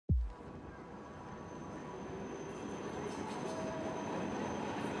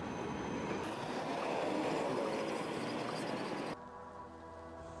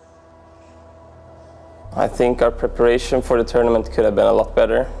I think our preparation for the tournament could have been a lot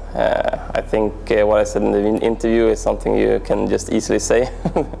better. I think what I said in the interview is something you can just easily say.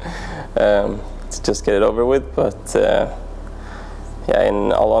 To just get it over with, but yeah,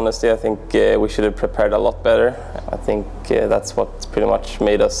 in all honesty, I think we should have prepared a lot better. I think that's what pretty much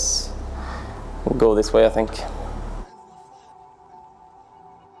made us go this way, I think.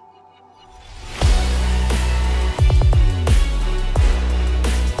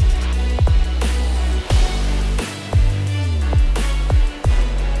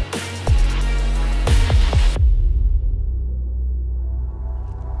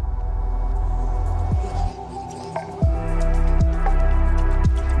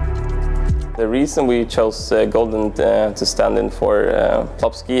 The reason we chose Golden to stand in for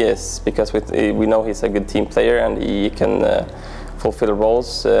Plopski is because we know he's a good team player and he can fulfill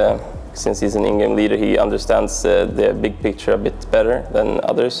roles. Since he's an in-game leader, he understands the big picture a bit better than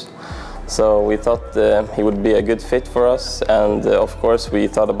others. So we thought he would be a good fit for us, and of course we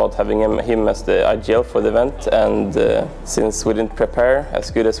thought about having him as the IGL for the event, and since we didn't prepare as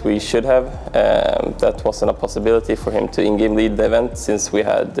good as we should have, that wasn't a possibility for him to in-game lead the event, since we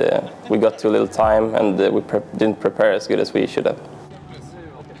got too little time and we didn't prepare as good as we should have.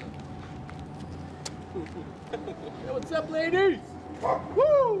 What's up, ladies?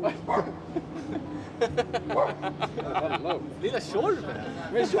 Woo!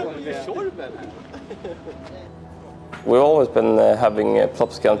 We've always been having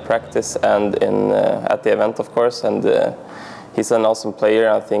Plopski on practice and at the event, of course, and he's an awesome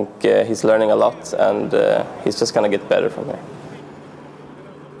player. I think he's learning a lot, and he's just going to get better from here.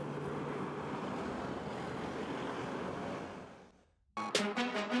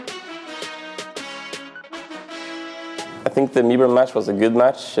 I think the Major match was a good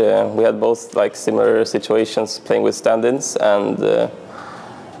match. We had both similar situations playing with stand-ins, and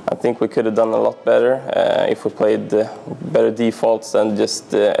I think we could have done a lot better if we played better defaults and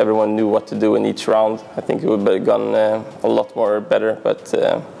just everyone knew what to do in each round. I think it would have gone a lot more better, but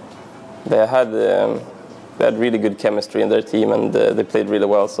they had really good chemistry in their team, and they played really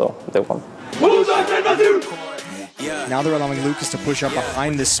well, so they won. Now they're allowing Lucas to push up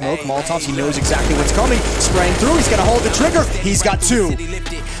behind this smoke. Molotovs, he knows exactly what's coming. Spraying through, he's gonna hold the trigger. He's got two.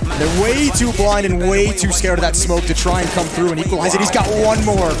 They're way too blind and way too scared of that smoke to try and come through and equalize it. He's got one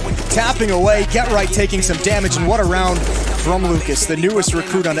more. Tapping away, Get Right taking some damage, and what a round from Lucas, the newest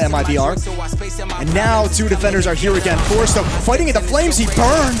recruit onto MIBR. And now two defenders are here again. Forsto fighting at the flames, he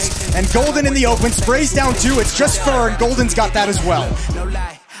burns. And Golden in the open, sprays down two. It's just Fur, and Golden's got that as well.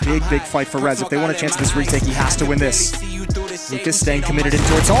 Big fight for Rez. If they want a chance at this retake, he has to win this. Lucas staying committed in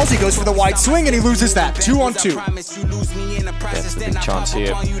towards Halls. He goes for the wide swing and he loses that. 2-on-2. That's the big chance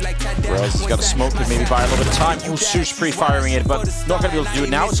here. Rez has got a smoke, could maybe buy a little bit of time. Oh, Zeus pre-firing it, but not going to be able to do it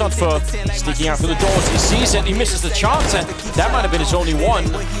now. It's on Fur, sneaking out through the doors. He sees it, he misses the chance, and that might have been his only one.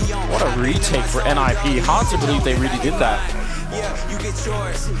 What a retake for NIP. Hard to believe they really did that.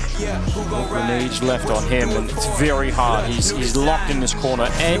 No grenades left on him, and it's very hard. He's locked in this corner.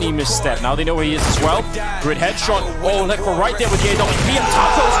 Any misstep. Now they know where he is as well. Grid headshot. Oh, Lekko right there with the AWP, and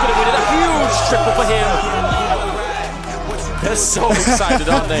Taco's going to win it. A huge triple for him. They're so excited,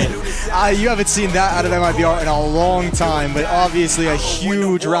 aren't they? You haven't seen that out of MIBR in a long time, but obviously a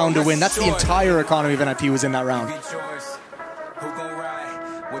huge round to win. That's the entire economy of NIP was in that round.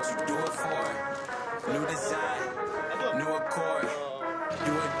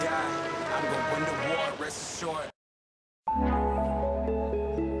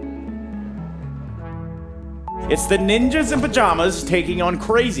 It's the Ninjas in Pajamas taking on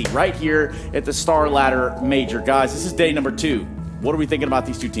Crazy right here at the Star Ladder Major. Guys, this is day number 2. What are we thinking about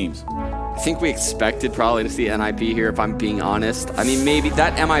these two teams? I think we expected probably to see NIP here, if I'm being honest. I mean, maybe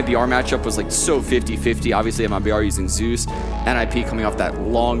that MIBR matchup was so 50-50. Obviously, MIBR using Zeus, NIP coming off that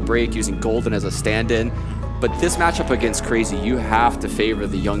long break using Golden as a stand-in. But this matchup against Crazy, you have to favor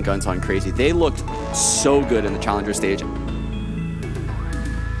the young guns on Crazy. They looked so good in the Challenger stage.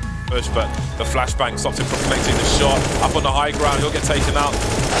 But the flashbang stops him from connecting the shot. Up on the high ground, he'll get taken out.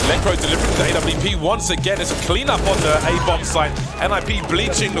 Lekko delivering the AWP once again. It's a cleanup on the A-bomb site. NIP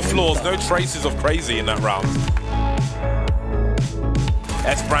bleaching the floors. No traces of Crazy in that round.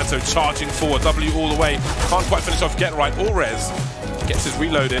 Esperanto charging forward. W all the way. Can't quite finish off Get Right. Alres gets his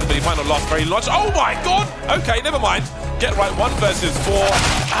reload in, but he might not last very long. Oh my god! Okay, never mind. Get Right 1 versus 4.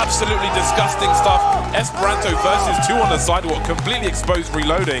 Absolutely disgusting stuff. Esperanto versus 2 on the sidewalk. Completely exposed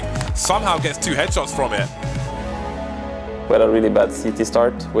reloading. Somehow gets 2 headshots from it. We had a really bad CT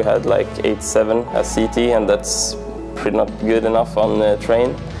start. We had 8-7 as CT, and that's pretty not good enough on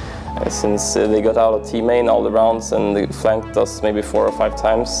train. Since they got out of team main all the rounds and they flanked us maybe 4 or 5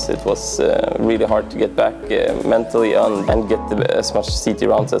 times, it was really hard to get back mentally and get as much CT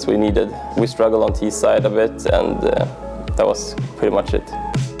rounds as we needed. We struggled on T side a bit, and that was pretty much it.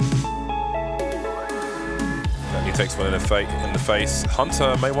 He takes one in the face.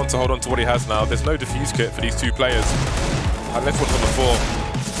 Hunter may want to hold on to what he has now. There's no defuse kit for these two players. And left one's on the floor.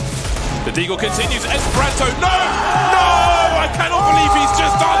 The Deagle continues. Esperanto, no! No! I cannot believe he's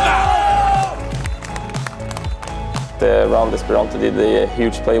just done that! The round Esperanto did a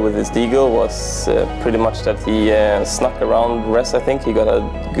huge play with his Deagle was pretty much that he snuck around Res, I think. He got a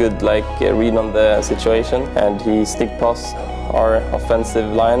good read on the situation, and he sneaked past our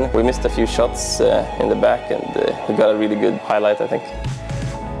offensive line. We missed a few shots in the back, and he got a really good highlight, I think.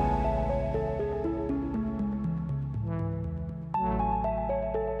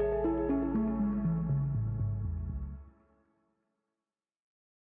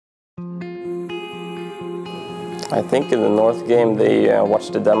 I think in the North game they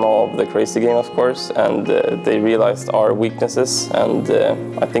watched the demo of the Crazy game, of course, and they realized our weaknesses, and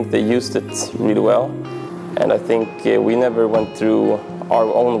I think they used it really well. And I think we never went through our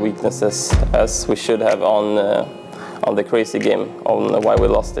own weaknesses as we should have on the Crazy game, on why we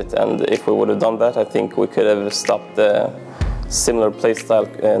lost it. And if we would have done that, I think we could have stopped the similar playstyle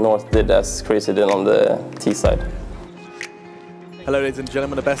North did as Crazy did on the T side. Hello ladies and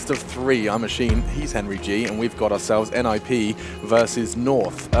gentlemen, a best of 3. I'm Machine, he's Henry G, and we've got ourselves NIP versus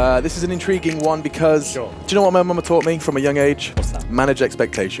North. This is an intriguing one because, do you know what my mama taught me from a young age? What's that? Manage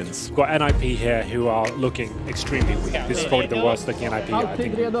expectations. We've got NIP here who are looking extremely weak. This is probably the worst looking NIP I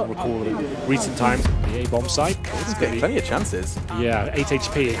think we can recall in recent times. The A-bomb site. He's getting plenty of chances. Yeah, 8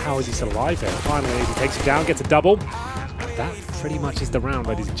 HP, how is he still alive here? Finally, he takes it down, gets a double. That pretty much is the round,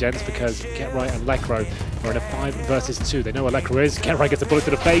 ladies and gents, because Get Right and Lekro are in a 5 versus 2. They know where Lekro is. Get Right gets a bullet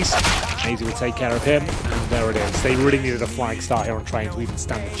to the face. Easy will take care of him, and there it is. They really needed a flying start here on Train to even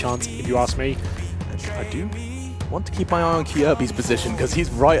stand a chance, if you ask me. I do want to keep my eye on Kirby's position, because he's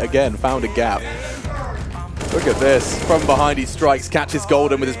right again, found a gap. Look at this. From behind he strikes, catches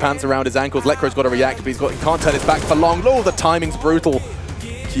Golden with his pants around his ankles. Lekro's got to react, but he can't turn his back for long. Oh, the timing's brutal.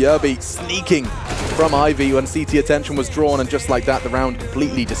 Kirby sneaking from Ivy when CT attention was drawn, and just like that, the round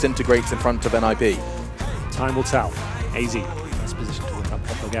completely disintegrates in front of NIP. Time will tell. AZ, best position to win that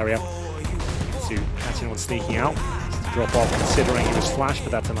top area. To catch anyone sneaking out. Drop off considering he was flashed,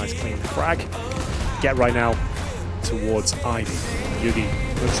 but that's a nice clean frag. Get Right now towards Ivy. Yugi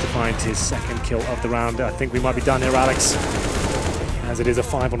looks to find his 2nd kill of the round. I think we might be done here, Alex, as it is a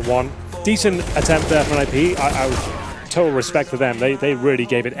 5-on-1. Decent attempt there from NIP. I was total respect for them. They really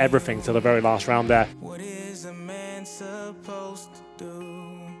gave it everything till the very last round there. What is a man supposed to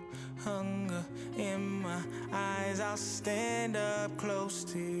do? Hunger in my eyes, I'll stand up close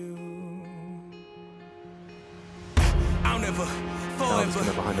to you. I'll never forever.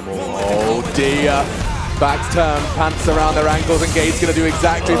 Behind them all. Oh dear. Backs turn, pants around their ankles, and Gate's going to do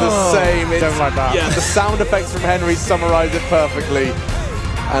exactly the same. Don't like that. Yeah, the sound effects from Henry summarize it perfectly.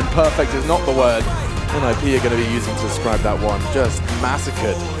 And perfect is not the word NIP are going to be using to describe that one. Just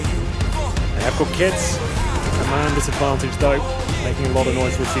massacred. They have got kids. A man disadvantage though, making a lot of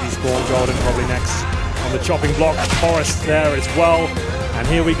noise with City Spawn. Golden probably next on the chopping block. Forest there as well. And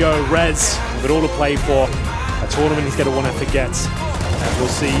here we go, Rez with it all to play for. A tournament he's going to want to forget. And we'll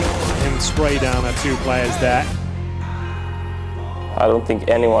see him spray down our 2 players there. I don't think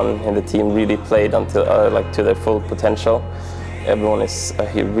anyone in the team really played until to their full potential. Everyone is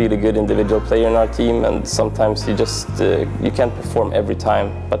a really good individual player in our team, and sometimes you just you can't perform every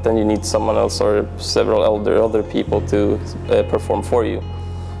time, but then you need someone else or several other people to perform for you.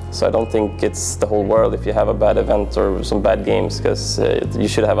 So I don't think it's the whole world if you have a bad event or some bad games, because you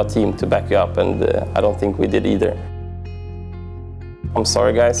should have a team to back you up, and I don't think we did either. I'm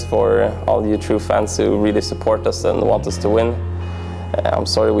sorry guys for all you true fans who really support us and want us to win. I'm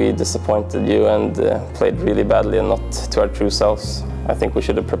sorry we disappointed you and played really badly and not to our true selves. I think we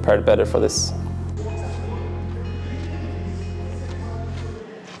should have prepared better for this.